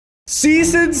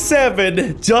Season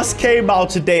 7 just came out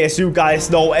today, as you guys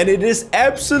know, and it is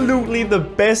absolutely the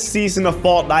best season of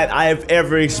Fortnite I have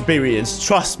ever experienced.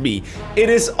 Trust me, it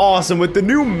is awesome with the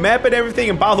new map and everything.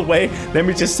 And by the way, let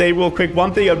me just say real quick,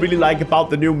 one thing I really like about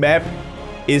the new map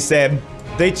is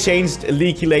they changed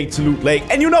Leaky Lake to Loot Lake.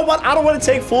 And you know what? I don't want to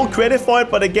take full credit for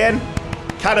it, but again,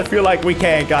 kind of feel like we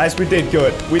can, guys. We did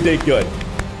good. We did good.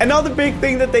 Another big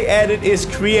thing that they added is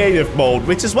Creative Mode,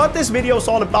 which is what this video is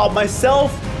all about.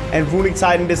 Myself and Runic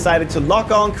Titan decided to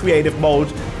lock on Creative Mode,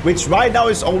 which right now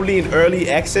is only in early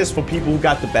access for people who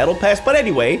got the Battle Pass. But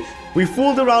anyway, we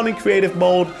fooled around in Creative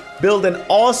Mode, built an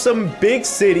awesome big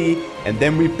city, and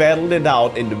then we battled it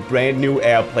out in the brand new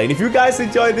airplane. If you guys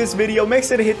enjoyed this video, make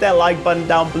sure to hit that like button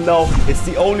down below. It's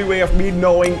the only way of me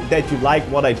knowing that you like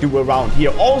what I do around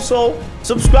here. Also,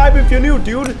 subscribe if you're new,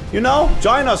 dude. You know,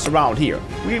 join us around here.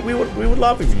 We would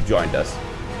love if you joined us.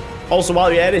 Also,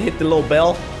 while you're at it, hit the little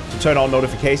bell to turn on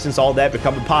notifications, all that,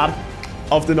 become a part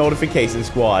of the notification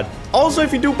squad. Also,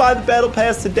 if you do buy the Battle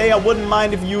Pass today, I wouldn't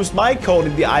mind if you use my code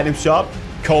in the item shop,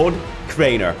 code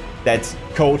Craner. That's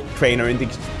code Craner in the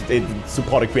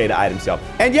supported creator item shop.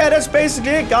 And yeah, that's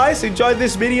basically it, guys. Enjoy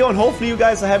this video, and hopefully you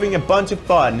guys are having a bunch of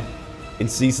fun in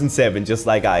Season 7, just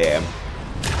like I am.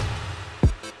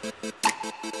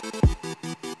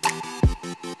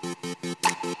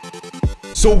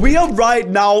 So we are right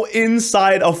now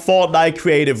inside of Fortnite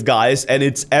Creative, guys, and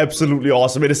it's absolutely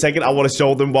awesome. In a second, I want to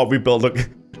show them what we built. Look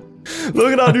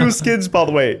at our new skins, by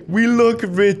the way. We look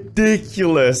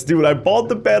ridiculous, dude. I bought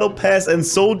the Battle Pass, and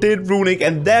so did Runic,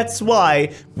 and that's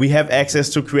why we have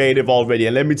access to Creative already.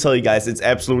 And let me tell you guys, it's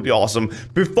absolutely awesome.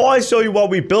 Before I show you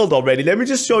what we built already, let me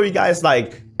just show you guys,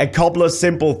 like, a couple of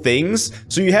simple things.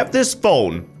 So you have this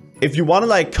phone. If you want to,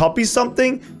 like, copy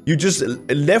something, you just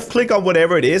left click on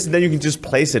whatever it is, and then you can just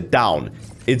place it down.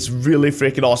 It's really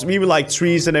freaking awesome. Even like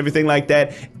trees and everything like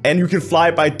that. And you can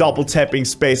fly by double tapping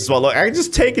space as well. Look, I can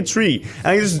just take a tree and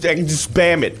I can just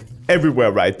spam it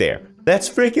everywhere right there. That's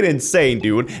freaking insane,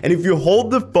 dude. And if you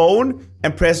hold the phone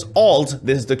and press Alt,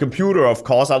 this is the computer, of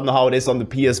course. I don't know how it is on the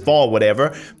PS4 or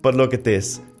whatever, but look at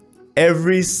this.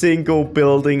 Every single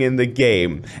building in the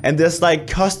game, and there's like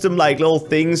custom like little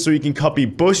things so you can copy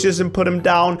bushes and put them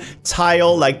down.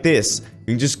 Tile like this, you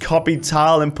can just copy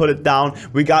tile and put it down.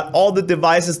 We got all the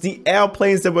devices, the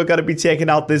airplanes that we're gonna be checking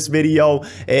out this video,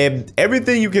 and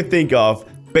everything you can think of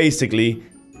basically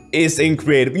is in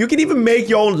Creative. You can even make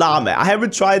your own llama. I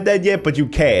haven't tried that yet, but you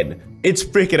can. It's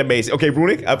freaking amazing. Okay,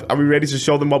 Runic, are we ready to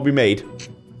show them what we made?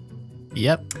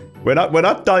 Yep. We're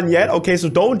not done yet. Okay, so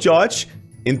don't judge.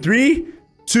 In 3,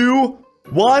 2,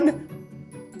 1.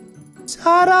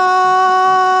 Ta-da!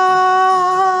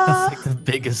 That's like the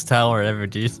biggest tower ever,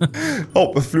 dude.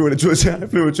 Oh, I flew into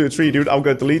a tree, dude. I'm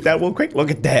gonna delete that real quick.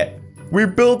 Look at that. We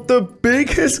built the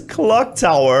biggest clock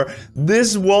tower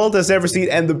this world has ever seen.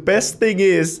 And the best thing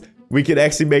is, we can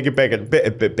actually make it bigger.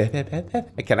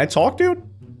 Can I talk, dude?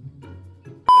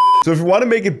 So if you want to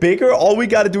make it bigger, all we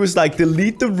gotta do is like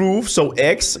delete the roof. So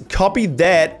X, copy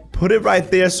that. Put it right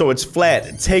there so it's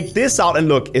flat. Take this out and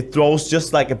look, it throws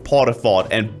just like a porta fort,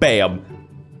 and bam,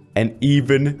 an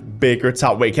even bigger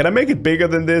tower. Wait, can I make it bigger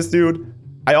than this, dude?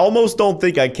 I almost don't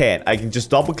think I can. I can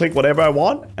just double click whatever I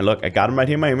want, and look, I got them right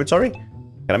here in my inventory. Can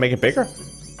I make it bigger?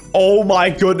 Oh my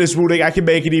goodness, Runic, I can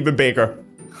make it even bigger.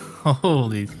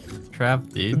 Holy crap,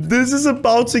 dude. This is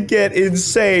about to get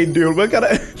insane, dude.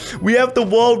 We have the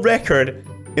world record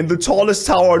in the tallest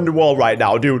tower in the world right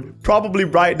now, dude. Probably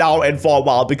right now and for a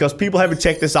while, because people haven't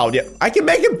checked this out yet. I can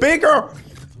make it bigger.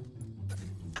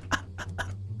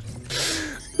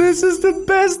 This is the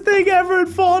best thing ever in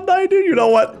Fortnite, dude. You know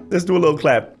what? Let's do a little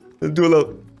clap. Let's do a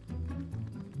little...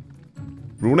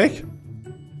 Runic?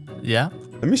 Yeah?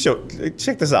 Let me show...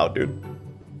 Check this out, dude.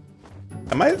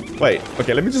 Wait.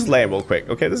 Okay, let me just land real quick.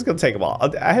 Okay, this is gonna take a while.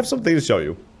 I have something to show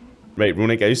you. Wait,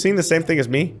 Runic, are you seeing the same thing as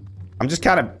me? I'm just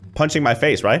kind of punching my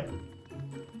face, right?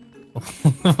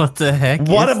 What the heck?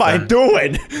 What am I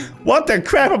doing? What the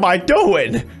crap am I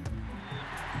doing?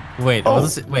 Wait, what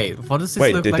does it? Wait, what does this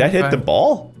Wait, look did like? that hit the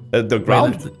ball? The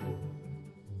ground?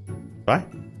 Right?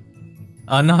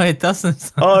 Oh no, it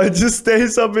doesn't. Oh, it just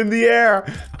stays up in the air.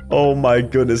 Oh my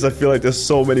goodness, I feel like there's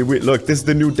so many weird. Look, this is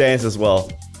the new dance as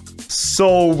well.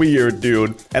 So weird,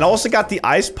 dude. And I also got the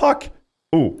ice puck.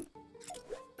 Ooh.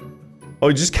 Oh,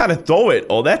 you just kind of throw it.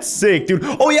 Oh, that's sick, dude.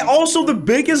 Oh, yeah. Also, the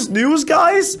biggest news,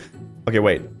 guys. Okay,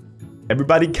 wait.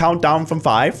 Everybody count down from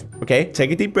 5. Okay, take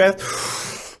a deep breath.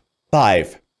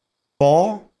 5,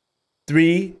 4,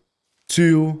 3,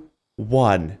 2,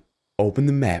 1. Open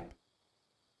the map.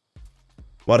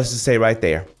 What does it say right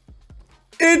there?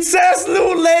 It says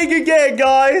Loot Lake again,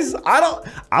 guys. I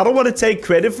don't want to take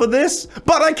credit for this,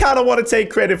 but I kind of want to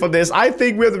take credit for this. I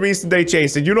think we're the reason they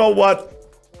changed it. You know what?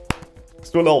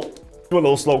 Let's do a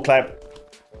little slow clap.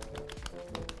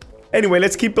 Anyway,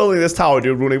 let's keep building this tower,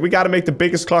 dude, Rooney. We gotta make the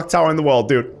biggest clock tower in the world,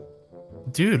 dude.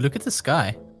 Dude, look at the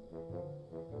sky.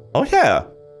 Oh, yeah.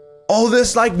 Oh,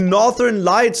 there's like northern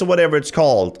lights or whatever it's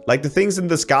called. Like the things in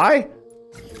the sky.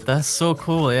 That's so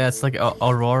cool. Yeah, it's like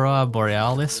Aurora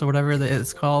Borealis or whatever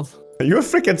it's called. Are you a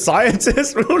freaking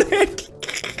scientist, Rooney?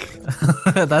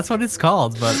 That's what it's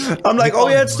called, but... I'm like, oh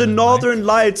yeah, it's the northern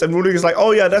lights. And Rooney is like,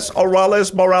 oh yeah, that's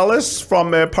Auralis Borealis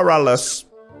from Paralis.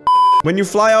 When you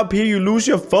fly up here, you lose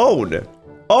your phone.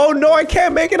 Oh no, I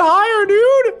can't make it higher,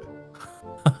 dude.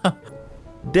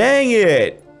 Dang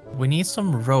it. We need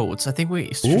some roads. I think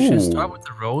we should start with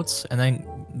the roads and then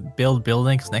build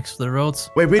buildings next to the roads.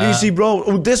 Wait, where do you see road?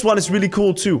 Oh, this one is really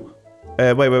cool too.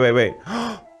 Wait.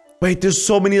 Wait, there's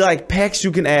so many like packs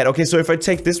you can add. Okay, so if I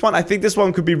take this one, I think this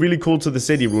one could be really cool to the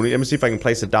city, Rooney. Let me see if I can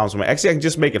place it down somewhere. Actually, I can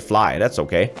just make it fly. That's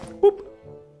okay. Whoop.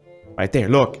 Right there,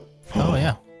 look. Oh,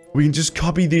 yeah. We can just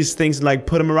copy these things and like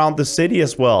put them around the city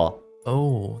as well.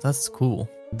 Oh, that's cool.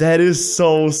 That is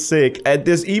so sick. And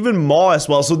there's even more as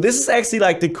well. So this is actually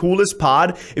like the coolest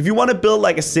part. If you want to build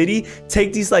like a city,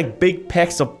 take these like big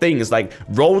packs of things like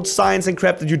road signs and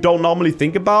crap that you don't normally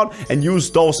think about and use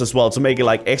those as well to make it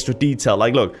like extra detail.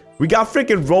 Like look, we got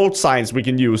freaking road signs we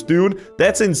can use, dude.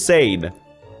 That's insane.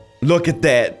 Look at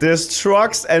that. There's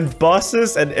trucks and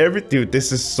buses and everything. Dude,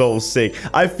 this is so sick.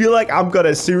 I feel like I'm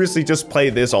gonna seriously just play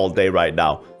this all day right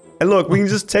now. And look, we can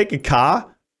just take a car.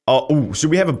 Oh,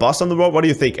 should we have a bus on the road? What do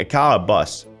you think? A car or a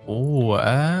bus?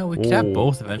 Oh, we can have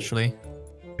both eventually.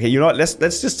 Okay, you know what? Let's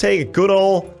just take a good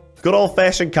old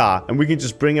fashioned car and we can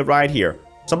just bring it right here.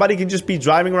 Somebody can just be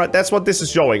driving around. That's what this is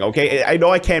showing, okay? I know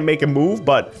I can't make a move,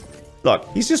 but look,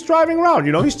 he's just driving around,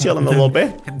 you know? He's chilling a little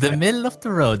bit. The middle of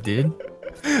the road, dude.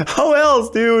 How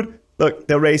else, dude? Look,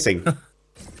 they're racing.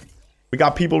 We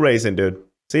got people racing, dude.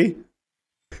 See?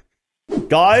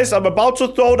 Guys, I'm about to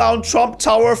throw down Trump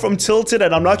Tower from Tilted,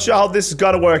 and I'm not sure how this is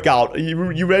gonna work out.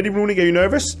 You ready, Rooney? Are you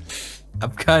nervous?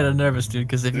 I'm kind of nervous, dude,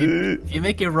 because if you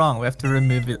make it wrong, we have to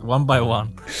remove it one by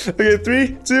one. Okay,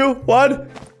 3, 2, 1.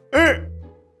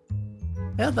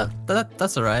 Yeah,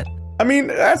 that's alright. I mean,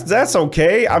 that's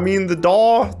okay. I mean, the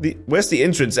door... Where's the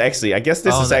entrance, actually? I guess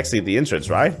this is actually the entrance,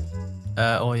 right?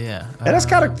 Oh, yeah. And that's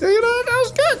kind of... You know, that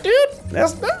was good, dude.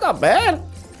 That's not bad,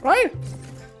 right?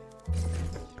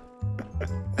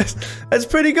 That's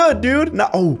pretty good, dude. Now,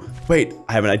 oh, wait.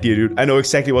 I have an idea, dude. I know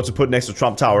exactly what to put next to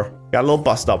Trump Tower. Got a little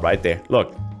bus stop right there.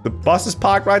 Look, the bus is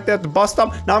parked right there at the bus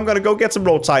stop. Now I'm gonna go get some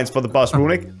road signs for the bus,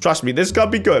 Runic. Trust me, this is gonna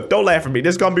be good. Don't laugh at me.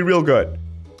 This is gonna be real good.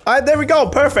 All right, there we go.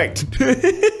 Perfect.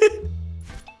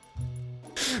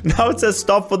 Now it says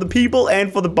stop for the people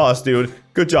and for the bus, dude.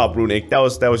 Good job, Runic. That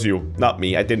was you, not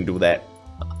me. I didn't do that.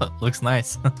 Looks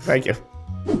nice. Thank you.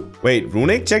 Wait,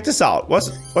 Runic, check this out.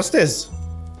 What's this?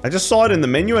 I just saw it in the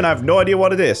menu and I have no idea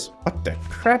what it is. What the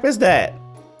crap is that?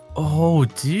 Oh,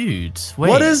 dude. Wait.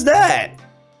 What is that?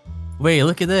 Wait,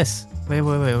 look at this. Wait.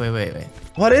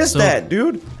 What is that,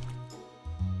 dude?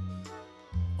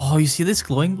 Oh, you see this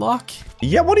glowing block?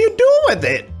 Yeah, what are you doing with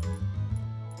it?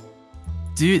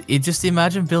 Dude, just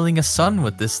imagine building a sun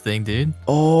with this thing, dude.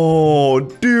 Oh,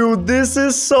 dude, this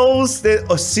is so...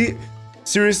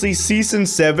 seriously, Season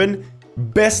 7...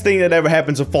 Best thing that ever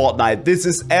happened to Fortnite. This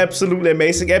is absolutely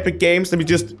amazing. Epic Games, let me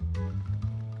just...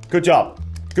 Good job.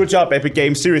 Good job, Epic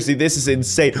Games. Seriously, this is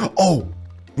insane. Oh,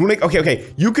 Runic,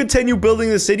 okay. You continue building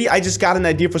the city. I just got an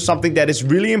idea for something that is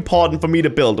really important for me to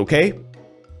build, okay?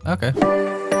 Okay.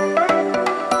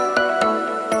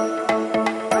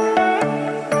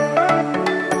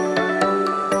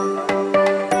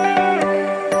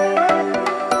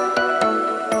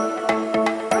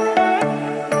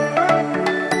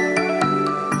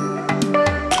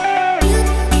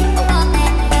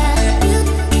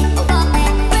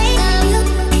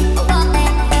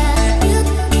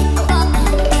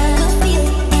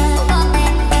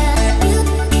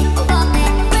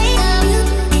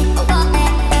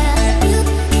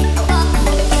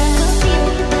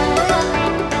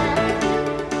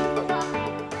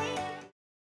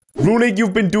 Runic,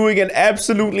 you've been doing an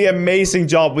absolutely amazing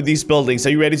job with these buildings. Are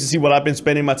you ready to see what I've been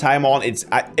spending my time on?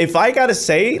 If I gotta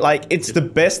say, like, it's the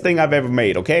best thing I've ever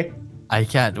made, okay? I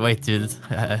can't wait, dude.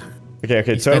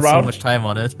 Okay, turn around. So much time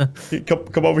on it.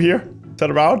 Come over here.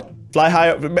 Turn around. Fly high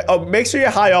up. Oh, make sure you're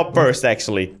high up first,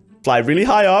 actually. Fly really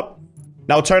high up.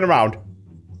 Now turn around.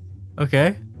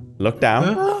 Okay. Look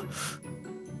down.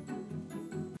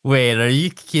 Wait, are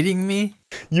you kidding me?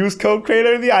 Use code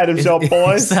creator in the item shop,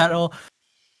 boys. Is that all?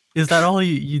 Is that all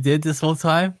you did this whole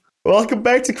time? Welcome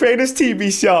back to Creator's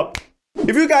TV shop.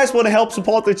 If you guys want to help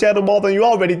support the channel more than you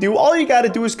already do, all you gotta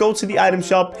do is go to the item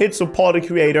shop, hit support a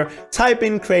creator, type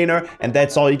in Crainer, and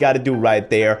that's all you gotta do right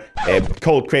there.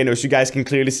 Code Crainer, as you guys can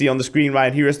clearly see on the screen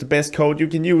right here, is the best code you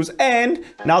can use. And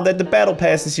now that the battle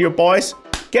pass is here, boys,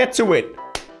 get to it.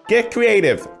 Get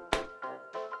creative.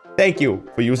 Thank you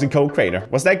for using code Crainer.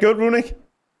 Was that good, Runic?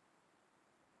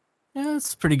 Yeah,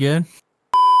 it's pretty good.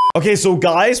 Okay, so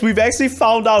guys, we've actually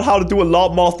found out how to do a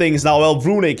lot more things now. Well,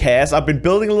 Runic has. I've been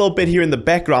building a little bit here in the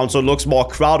background so it looks more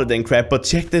crowded than crap, but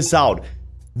check this out.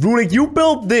 Runic, you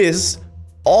built this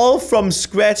all from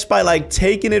scratch by, like,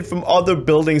 taking it from other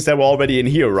buildings that were already in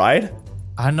here, right?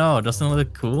 I know, doesn't it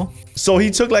look cool? So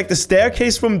he took, like, the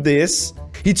staircase from this.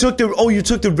 He took the, oh, you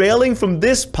took the railing from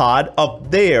this part up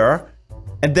there.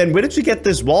 And then where did you get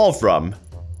this wall from?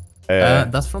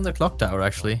 That's from the clock tower,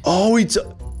 actually. Oh, he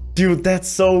took... Dude, that's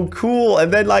so cool.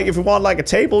 And then, like, if you want, like, a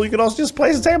table, you can also just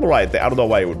place a table right there. I don't know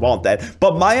why you would want that.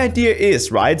 But my idea is,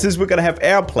 right, since we're gonna have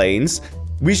airplanes,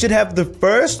 we should have the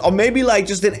first, or maybe, like,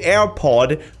 just an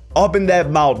airpod up in that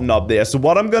mountain up there. So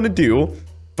what I'm gonna do,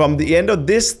 from the end of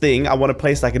this thing, I want to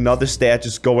place, like, another stair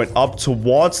just going up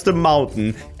towards the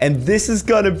mountain. And this is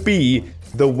gonna be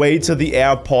the way to the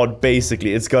airport,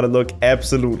 basically. It's gonna look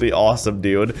absolutely awesome,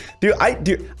 dude. Dude,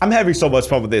 I'm having so much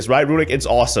fun with this, right, Runic? It's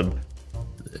awesome.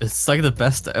 It's like the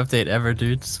best update ever,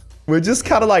 dudes. We're just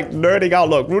kind of like nerding out.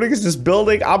 Look, Runic is just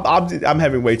building. I'm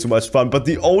having way too much fun. But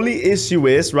the only issue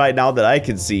is, right now that I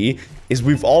can see, is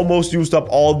we've almost used up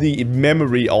all the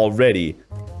memory already.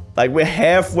 Like, we're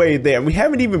halfway there. And we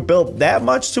haven't even built that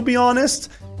much, to be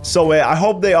honest. So I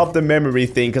hope they up the memory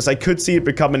thing, because I could see it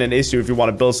becoming an issue if you want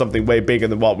to build something way bigger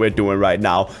than what we're doing right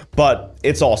now. But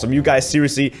it's awesome. You guys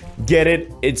seriously get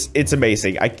it. It's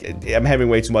amazing. I'm having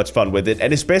way too much fun with it.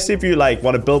 And especially if you, like,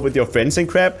 want to build with your friends and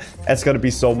crap, that's going to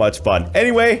be so much fun.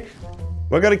 Anyway,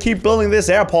 we're going to keep building this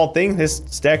airport thing. This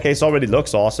staircase already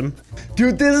looks awesome.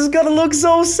 Dude, this is going to look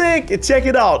so sick. Check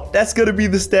it out. That's going to be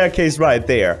the staircase right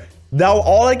there. Now,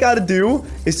 all I gotta do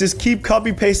is just keep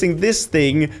copy-pasting this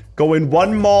thing, going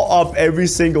one more up every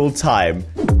single time.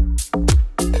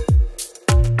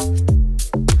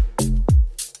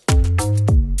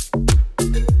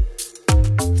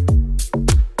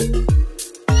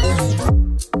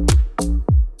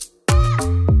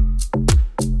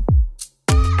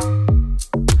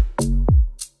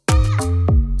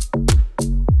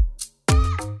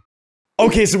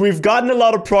 Okay, so we've gotten a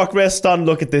lot of progress done.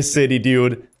 Look at this city,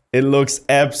 dude. It looks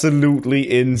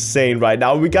absolutely insane right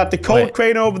now. We got the cold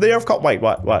crane over there. Of course. Wait,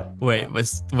 what?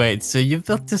 Wait. So you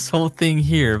built this whole thing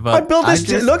here, but I built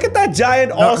this. Look at that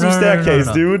giant, awesome staircase,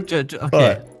 dude.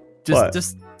 Okay,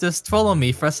 just follow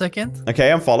me for a second. Okay,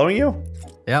 I'm following you.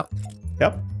 Yep.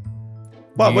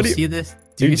 What? Do you see this?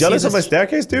 Are you jealous of my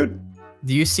staircase, dude?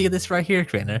 Do you see this right here,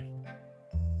 Crainer?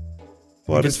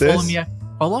 What is this?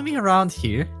 Follow me around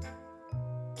here.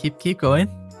 Keep going.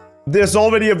 There's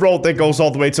already a road that goes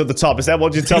all the way to the top. Is that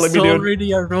what you're telling me, dude? There's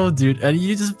already a road, dude. And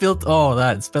you just built all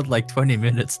that. Spent like 20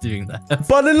 minutes doing that.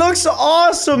 But it looks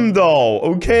awesome, though.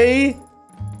 Okay?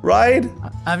 Right?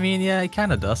 I mean, yeah, it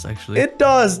kind of does, actually. It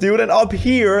does, dude. And up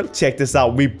here, check this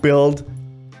out. We build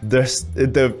the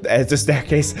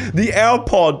staircase. The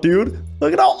airport, dude.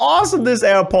 Look at how awesome this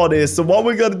airport is. So what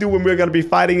we're going to do when we're going to be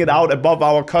fighting it out above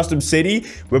our custom city,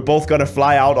 we're both going to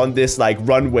fly out on this, like,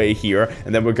 runway here.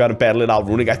 And then we're going to battle it out,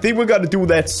 Runic. I think we're going to do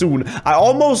that soon. I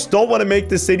almost don't want to make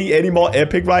the city any more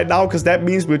epic right now, because that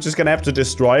means we're just going to have to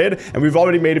destroy it. And we've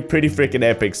already made it pretty freaking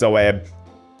epic. So,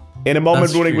 in a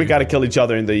moment, Runic, we gotta kill each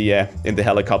other in the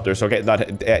helicopters, okay?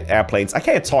 Not airplanes. I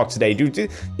can't talk today,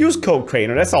 dude. Use code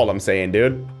Crainer, that's all I'm saying,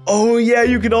 dude. Oh, yeah,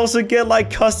 you can also get,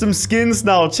 like, custom skins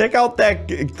now. Check out that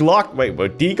Glock. Wait,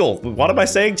 Deagle. What am I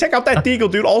saying? Check out that Deagle,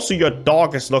 dude. Also, your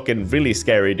dog is looking really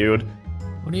scary, dude.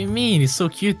 What do you mean? He's so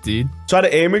cute, dude. Try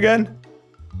to aim again.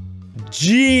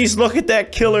 Jeez, look at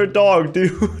that killer dog,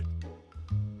 dude.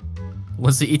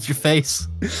 Wants to eat your face.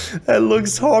 That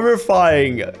looks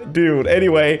horrifying, dude.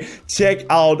 Anyway, check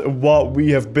out what we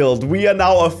have built. We are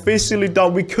now officially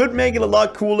done. We could make it a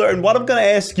lot cooler. And what I'm gonna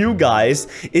ask you guys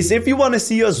is if you want to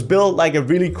see us build like a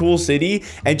really cool city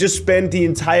and just spend the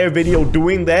entire video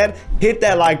doing that, hit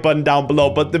that like button down below.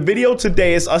 But the video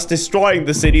today is us destroying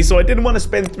the city. So I didn't want to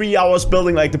spend 3 hours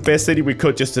building like the best city we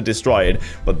could just to destroy it.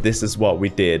 But this is what we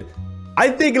did. I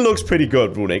think it looks pretty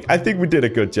good, Runic. I think we did a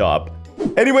good job.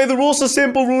 Anyway, the rules are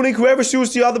simple, Runic. Whoever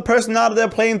shoots the other person out of there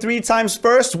playing 3 times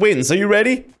first wins. Are you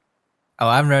ready? Oh,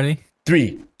 I'm ready.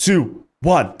 3, 2,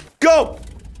 1, go!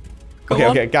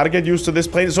 Okay, gotta get used to this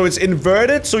plane. So it's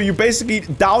inverted, so you basically,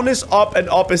 down is up and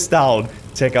up is down.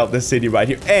 Check out this city right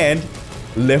here. And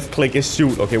Left click is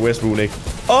shoot. Okay, where's Runic?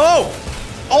 Oh!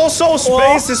 Also,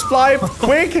 space is fly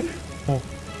quick.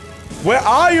 Where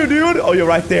are you, dude? Oh, you're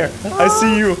right there. I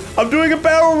see you. I'm doing a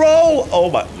barrel roll.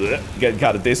 Oh, my. Getting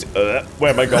kind of dizzy.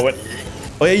 Where am I going?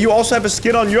 Oh, yeah, you also have a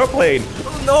skin on your plane.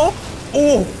 No.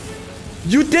 Oh,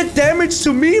 you did damage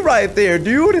to me right there,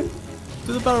 dude.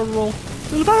 Do the barrel roll.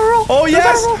 Do the barrel roll. Oh,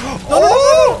 yes. No.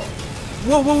 Whoa.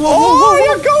 Oh,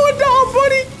 you're going down,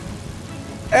 buddy.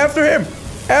 After him.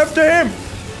 After him.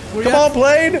 Come on,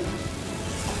 plane.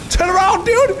 Turn around,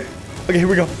 dude. Okay, here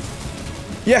we go.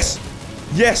 Yes.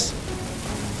 Yes.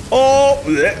 Oh,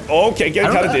 okay,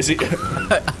 getting kind of dizzy.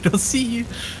 I don't see you.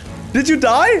 Did you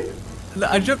die? No,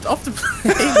 I jumped off the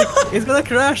plane. It's gonna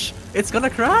crash. It's gonna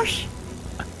crash.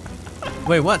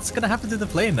 Wait, what's gonna happen to the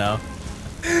plane now?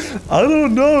 I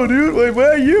don't know, dude. Wait,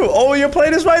 where are you? Oh, your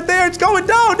plane is right there. It's going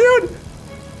down, dude.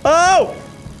 Oh.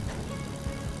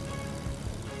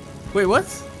 Wait,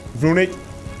 what? Runic,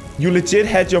 you legit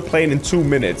had your plane in 2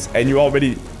 minutes and you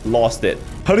already lost it.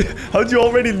 How'd you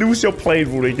already lose your plane,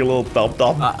 Runic, you little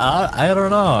dumb? I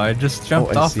don't know. I just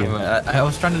jumped off of it. I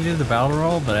was trying to do the barrel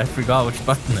roll, but I forgot which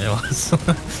button it was.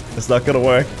 It's not gonna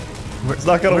work. It's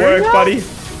not gonna work, buddy.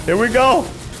 Here we go.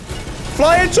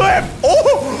 Fly into him.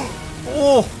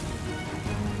 Oh!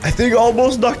 I think I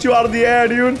almost knocked you out of the air,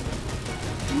 dude.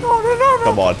 No.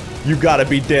 Come on. You gotta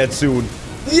be dead soon.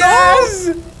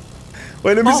 Yes!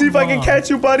 Wait, let me see if I can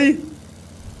catch you, buddy.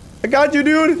 I got you,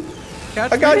 dude.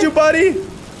 I got you, buddy.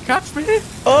 Catch me.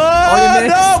 Oh,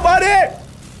 no, buddy.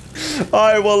 All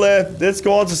right, well, let's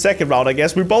go on to second round, I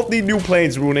guess. We both need new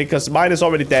planes, Runic, because mine is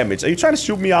already damaged. Are you trying to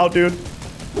shoot me out, dude?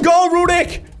 Go,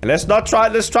 Runic! And let's try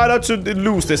not to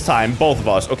lose this time, both of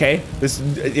us, okay?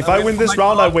 If I win this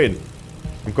round, I win.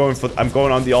 I'm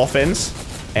going on the offense.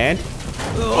 And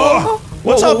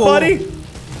what's up, buddy?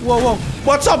 Whoa.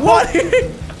 What's up,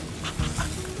 buddy?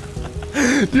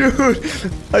 Dude,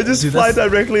 I just fly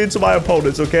directly into my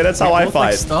opponents, okay? That's how I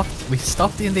fight. We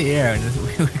stopped in the air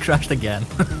and we crashed again.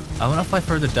 I want to fly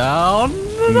further down.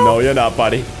 No, you're not,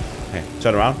 buddy. Hey,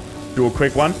 turn around. Do a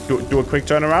quick one. Do a quick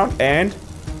turnaround. And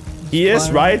he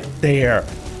is right there.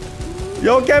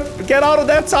 Yo, get out of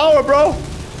that tower, bro.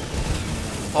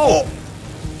 Oh.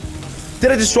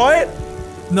 Did I destroy it?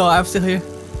 No, I'm still here.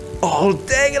 Oh,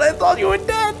 dang it. I thought you were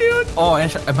dead, dude. Oh,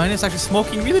 and mine is actually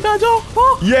smoking really bad, though.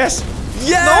 Oh. Yes.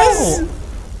 Yes. No.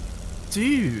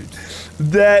 Dude.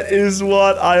 That is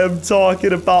what I am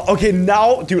talking about. Okay,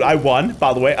 now, dude, I won,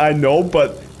 by the way. I know,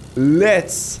 but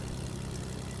let's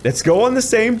go on the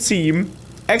same team.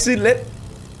 Actually,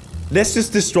 let's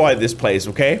just destroy this place,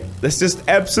 okay? Let's just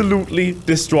absolutely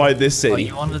destroy this city. Oh,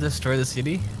 you want to destroy the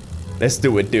city? Let's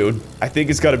do it, dude. I think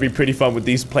it's gonna be pretty fun with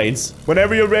these planes.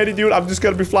 Whenever you're ready, dude, I'm just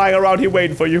gonna be flying around here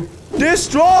waiting for you.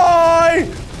 Destroy!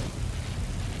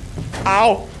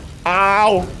 Ow.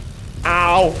 Ow.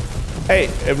 Ow. Hey,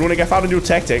 Runic, I found a new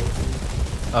tactic.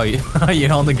 Oh,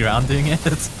 you're on the ground doing it?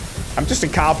 I'm just a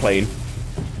car plane.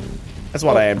 That's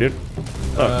what I am, dude.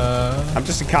 I'm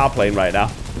just a car plane right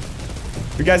now.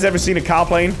 You guys ever seen a car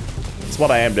plane? That's what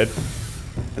I am, dude.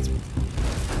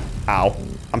 Ow.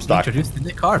 I'm stuck. Introduced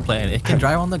the car plane. It can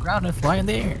drive on the ground and fly in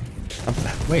the air.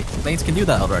 Wait, planes can do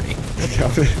that already.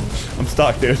 I'm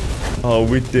stuck, dude. Oh,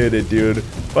 we did it, dude.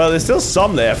 Well, there's still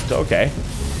some left. Okay.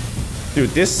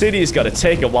 Dude, this city is gonna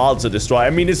take a while to destroy. I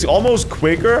mean, it's almost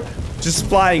quicker just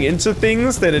flying into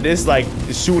things than it is, like,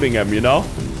 shooting them, you know?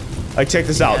 Like, check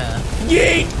this out.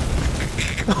 Yeet!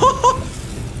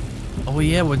 Oh,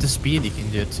 yeah, with the speed you can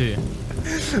do it, too.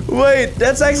 Wait,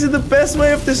 that's actually the best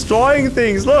way of destroying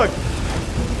things. Look.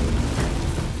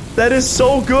 That is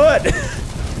so good.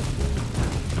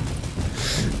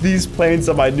 These planes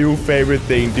are my new favorite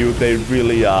thing, dude. They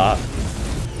really are.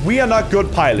 We are not good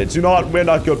pilots. You know what? We're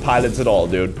not good pilots at all,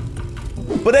 dude.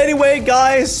 But anyway,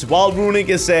 guys, while Runic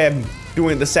is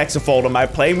doing the saxophone on my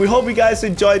plane, we hope you guys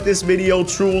enjoyed this video.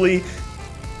 Truly,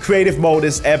 creative mode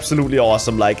is absolutely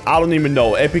awesome. Like, I don't even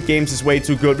know. Epic Games is way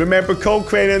too good. Remember, code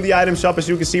creator in the item shop, as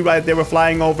you can see right there. We're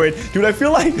flying over it. Dude, I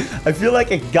feel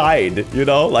like a guide, you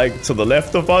know? Like, to the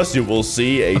left of us, you will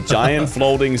see a giant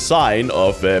floating sign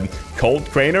of Cold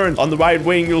Craner. And on the right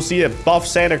wing, you'll see a buff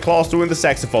Santa Claus doing the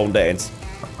saxophone dance.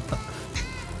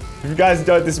 If you guys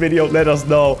enjoyed this video, let us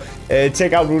know.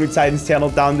 Check out Runic Titan's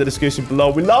channel down in the description below.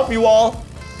 We love you all,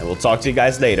 and we'll talk to you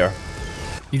guys later.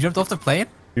 You jumped off the plane?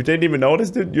 You didn't even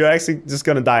notice, dude? You're actually just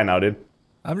gonna die now, dude.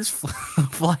 I'm just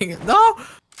flying. No!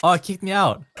 Oh, it kicked me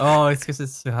out. Oh, it's because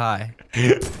it's too high.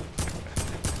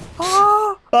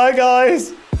 Bye,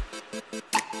 guys.